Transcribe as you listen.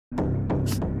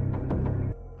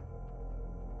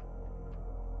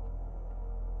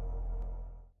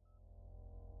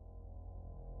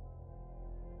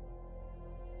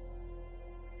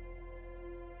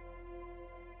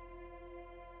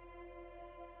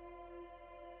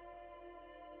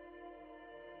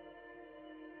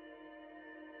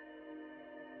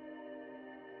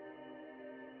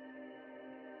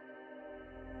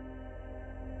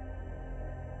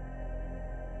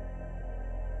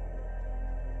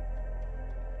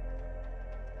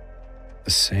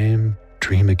The same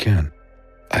dream again.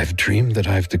 I've dreamed that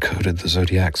I've decoded the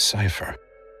Zodiac cipher.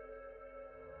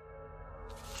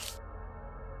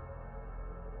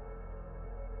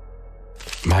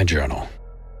 My journal.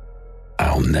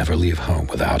 I'll never leave home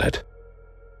without it.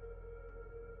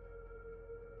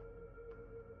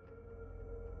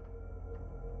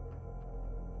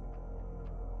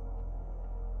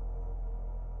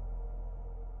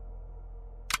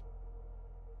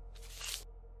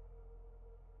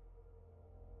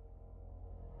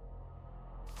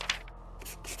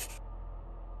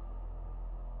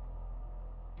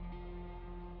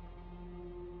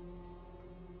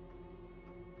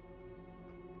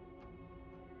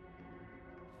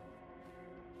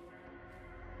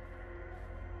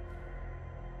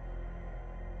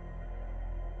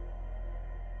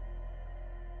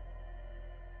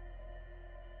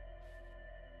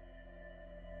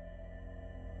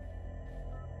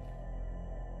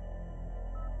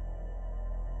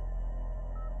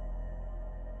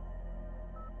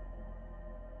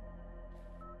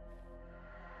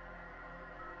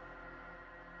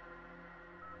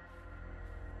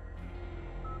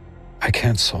 I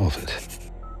can't solve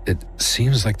it. It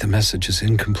seems like the message is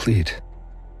incomplete.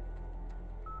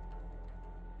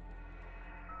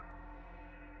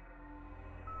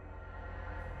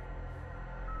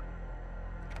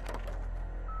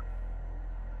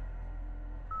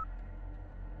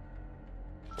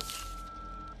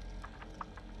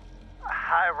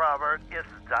 Hi, Robert. It's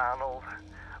Donald.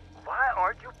 Why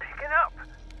aren't you picking up?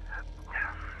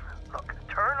 Look,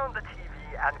 turn on the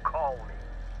TV and call me.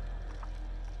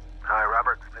 Hi,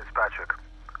 Robert. It's Patrick.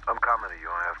 I'm coming to you.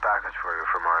 I have a package for you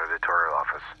from our editorial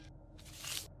office.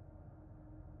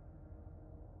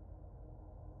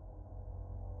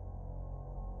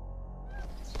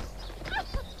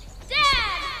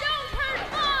 Dad, don't hurt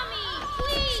Mommy!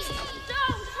 Please,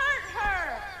 don't hurt her!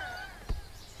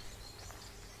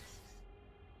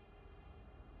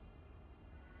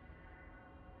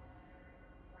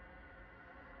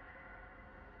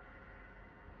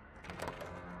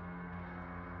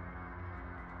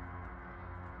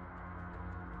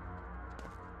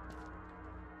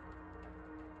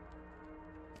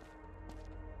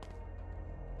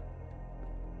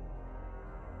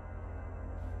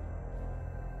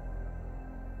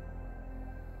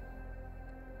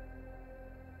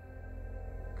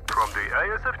 From the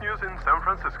ASF News in San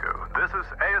Francisco, this is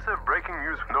ASF Breaking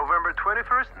News, November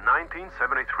 21st,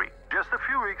 1973. Just a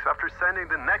few weeks after sending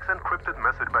the next encrypted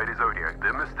message by the Zodiac,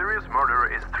 the mysterious murderer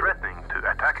is threatening to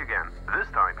attack again. This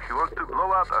time, he wants to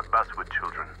blow up a bus with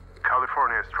children.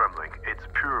 California is trembling. It's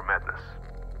pure madness.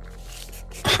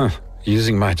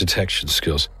 Using my detection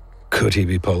skills, could he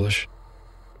be Polish?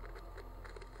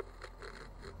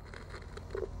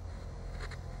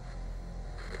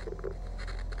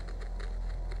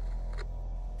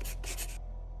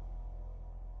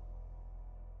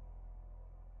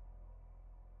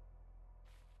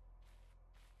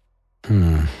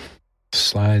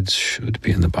 Slides should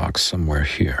be in the box somewhere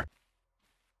here.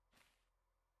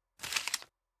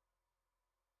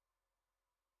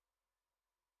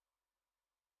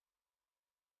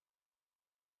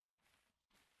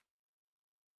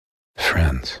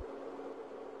 Friends.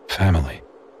 Family.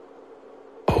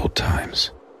 Old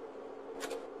times.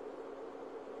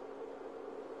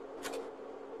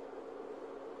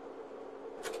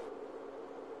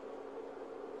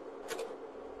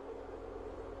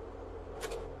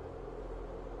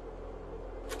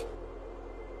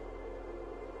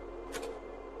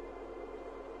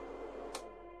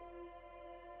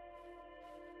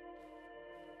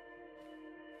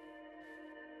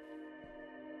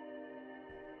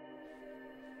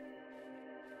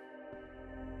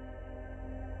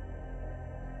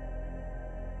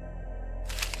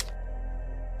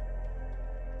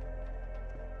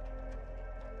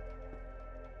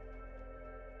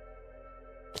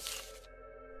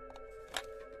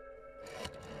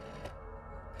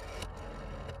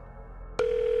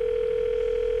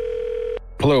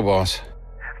 Hello, boss. Have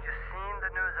you seen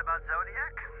the news about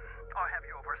Zodiac? Or have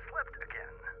you overslept again?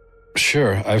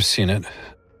 Sure, I've seen it.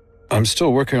 I'm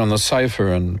still working on the cipher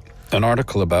and an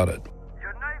article about it.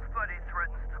 Your knife buddy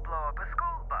threatens to blow up a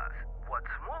school bus.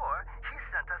 What's more, he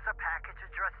sent us a package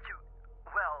addressed to...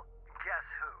 Well, guess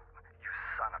who? You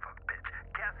son of a bitch.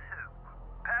 Guess who?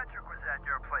 Patrick was at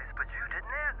your place, but you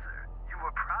didn't answer. You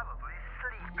were probably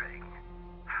sleeping.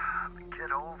 Get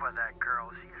over that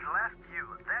girl. She's left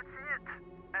you. That's it.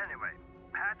 Anyway,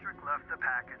 Patrick left the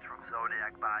package from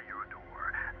Zodiac by your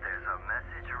door. There's a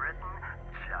message written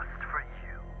just for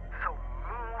you. So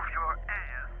move your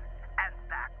ass and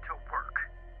back to work.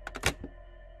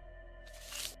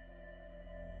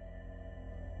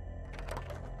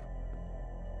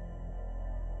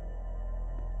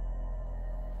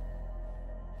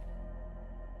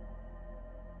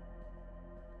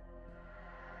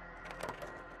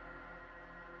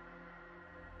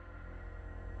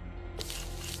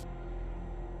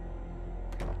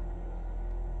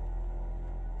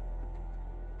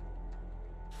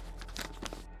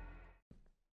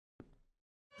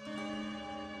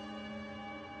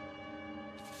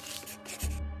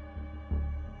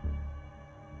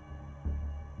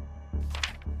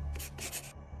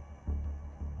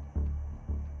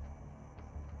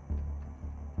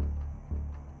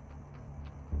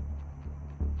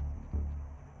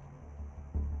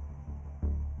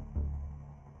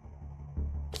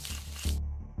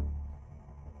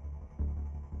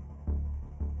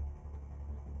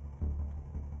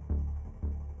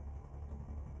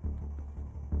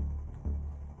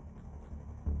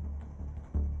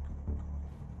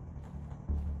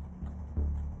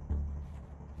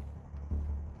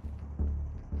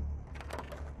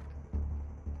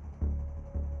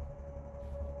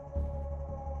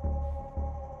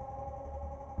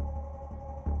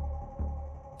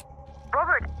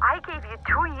 I gave you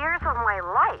 2 years of my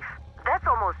life. That's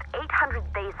almost 800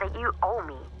 days that you owe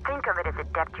me. Think of it as a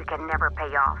debt you can never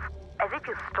pay off. As if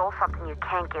you stole something you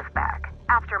can't give back.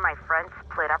 After my friends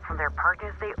split up from their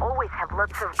partners, they always have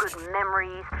lots of good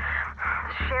memories,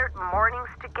 shared mornings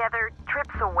together,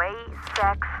 trips away,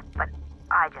 sex. But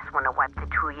I just want to wipe the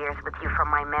 2 years with you from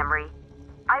my memory.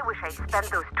 I wish I'd spent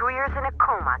those 2 years in a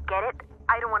coma, get it?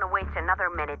 I don't want to waste another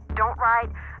minute. Don't write,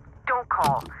 don't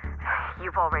call.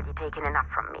 You've already taken enough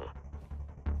from me.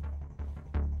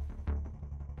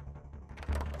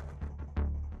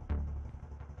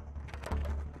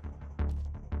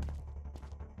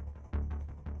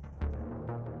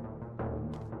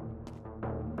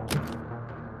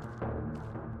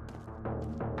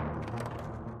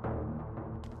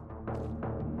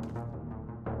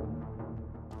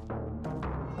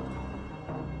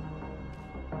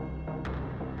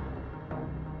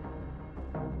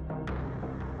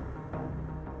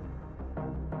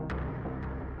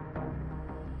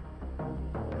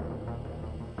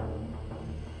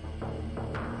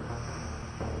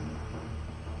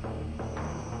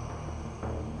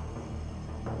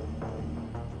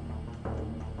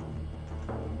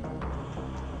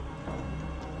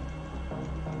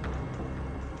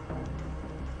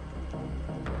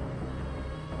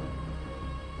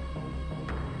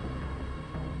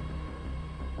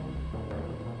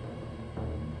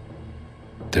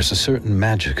 There's a certain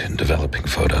magic in developing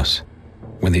photos,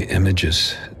 when the image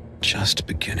is just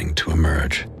beginning to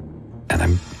emerge, and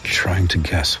I'm trying to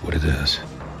guess what it is.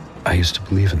 I used to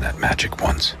believe in that magic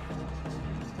once.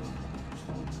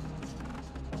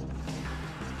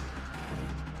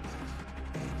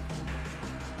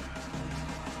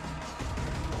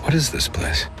 What is this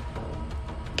place?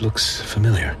 It looks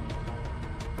familiar.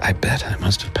 I bet I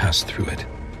must have passed through it,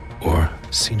 or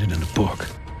seen it in a book.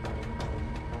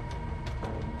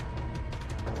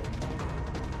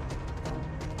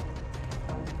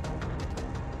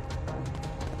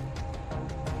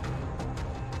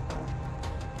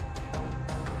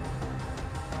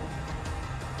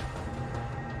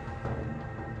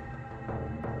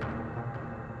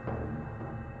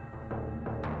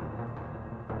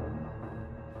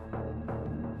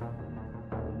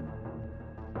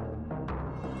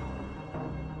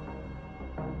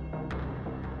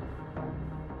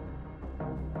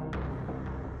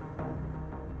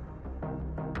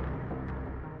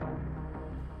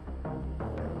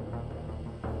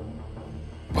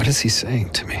 What is he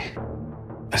saying to me?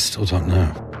 I still don't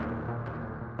know.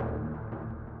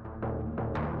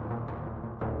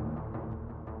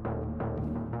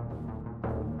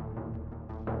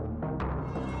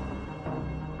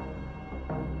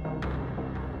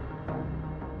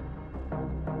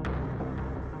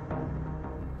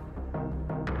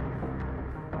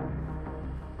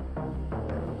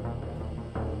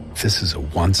 This is a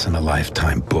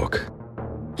once-in-a-lifetime book.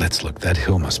 Let's look. That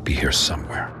hill must be here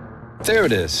somewhere. There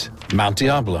it is, Mount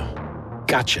Diablo.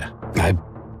 Gotcha. I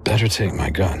better take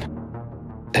my gun.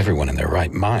 Everyone in their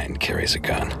right mind carries a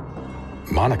gun.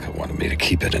 Monica wanted me to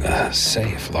keep it in a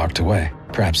safe, locked away.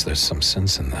 Perhaps there's some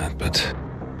sense in that, but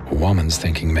a woman's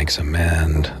thinking makes a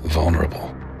man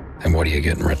vulnerable. And what do you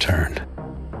get in return?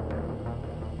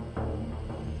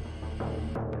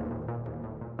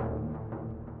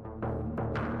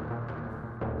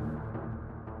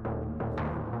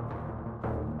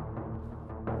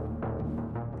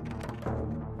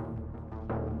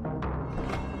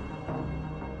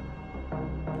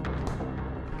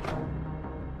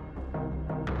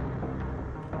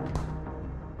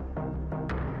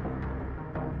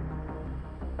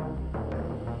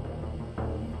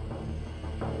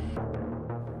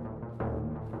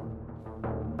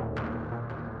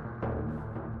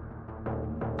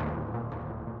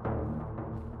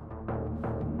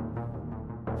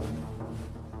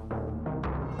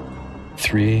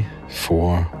 Three,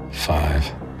 4,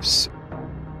 5, 6.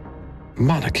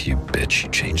 Monica, you bitch, you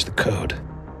changed the code.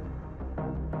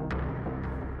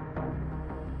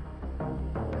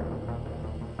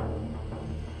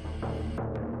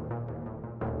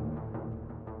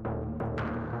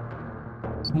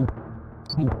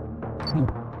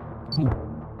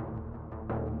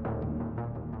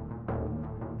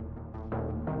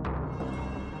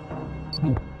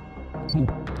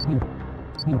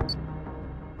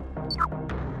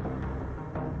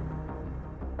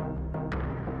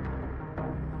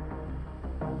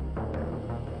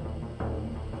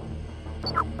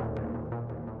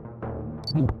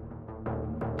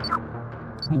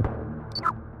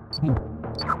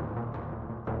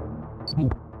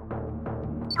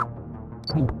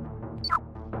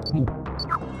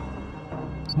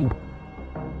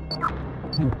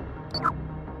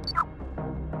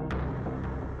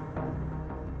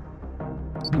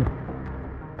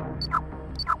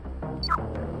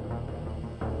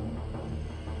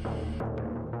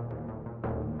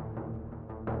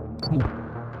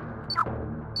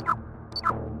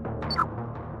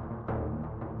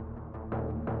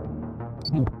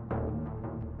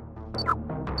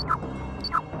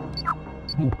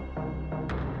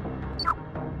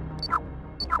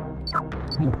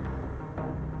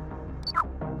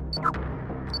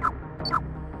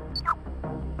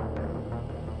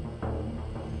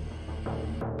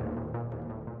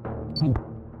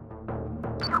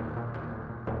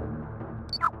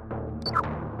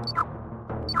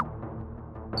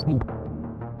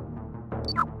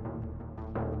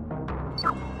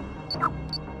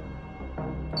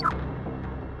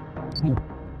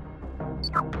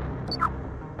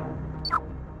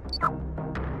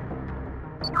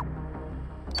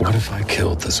 What if I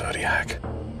killed the Zodiac?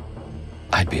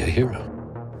 I'd be a hero.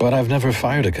 But I've never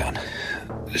fired a gun.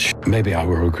 Maybe I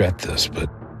will regret this, but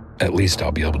at least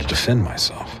I'll be able to defend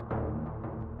myself.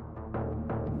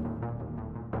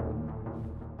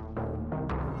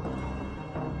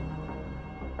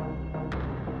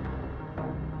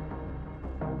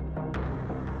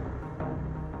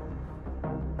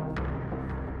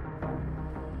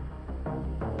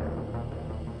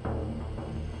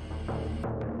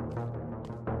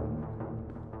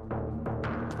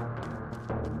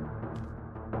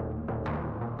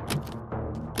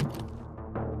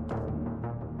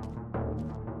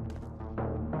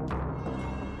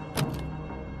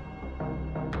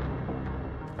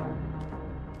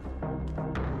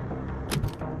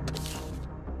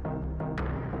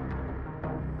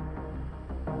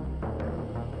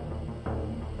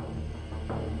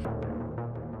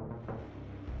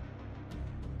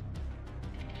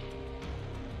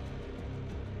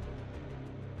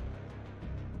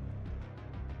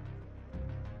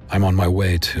 I'm on my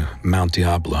way to Mount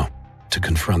Diablo to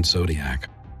confront Zodiac.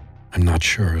 I'm not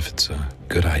sure if it's a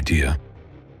good idea.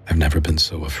 I've never been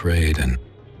so afraid and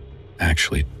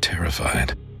actually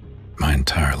terrified my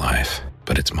entire life,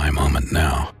 but it's my moment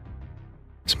now.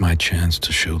 It's my chance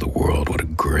to show the world what a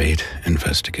great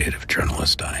investigative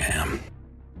journalist I am.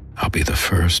 I'll be the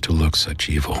first to look such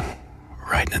evil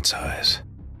right in its eyes,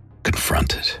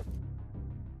 confront it,